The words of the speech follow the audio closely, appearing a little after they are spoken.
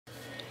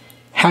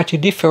how to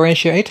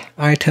differentiate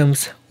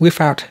items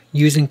without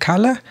using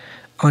color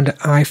on the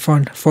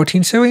iPhone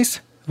 14 series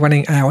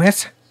running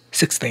iOS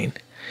 16.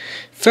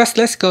 First,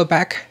 let's go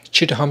back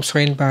to the home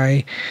screen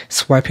by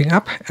swiping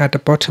up at the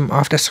bottom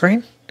of the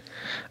screen.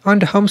 On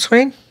the home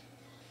screen,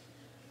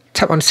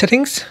 tap on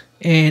Settings,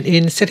 and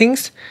in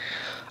Settings,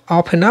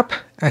 open up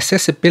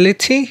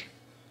Accessibility.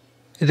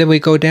 Then we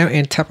go down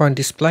and tap on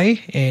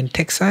Display and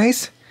Text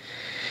Size.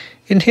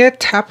 In here,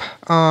 tap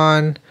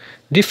on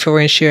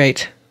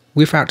Differentiate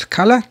without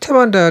color. Tap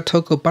on the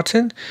toggle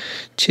button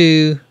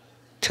to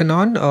turn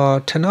on or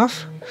turn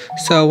off.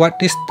 So what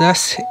this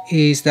does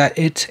is that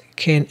it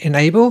can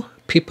enable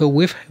people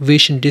with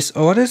vision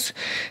disorders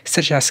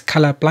such as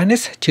color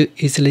blindness to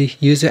easily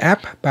use the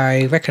app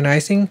by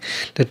recognizing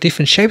the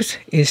different shapes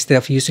instead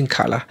of using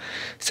color.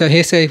 So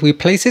here's a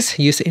replaces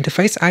user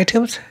interface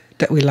items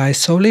that rely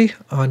solely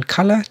on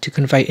color to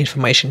convey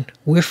information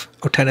with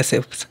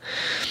alternatives.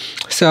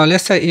 So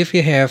let's say if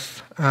you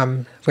have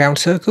round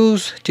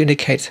circles to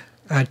indicate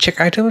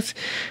check items,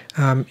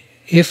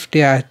 if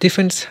there are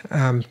different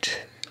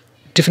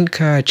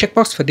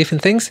checkbox for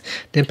different things,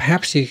 then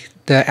perhaps the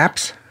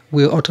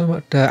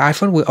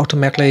iPhone will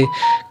automatically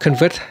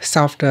convert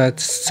some of the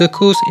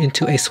circles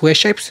into a square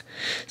shapes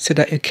so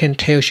that it can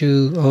tell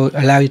you or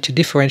allow you to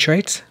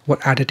differentiate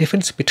what are the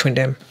difference between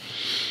them.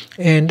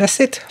 And that's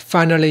it.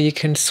 Finally, you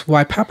can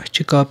swipe up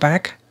to go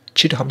back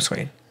to the home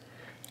screen.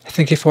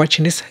 Thank you for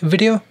watching this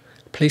video.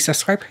 Please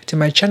subscribe to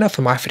my channel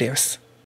for more videos.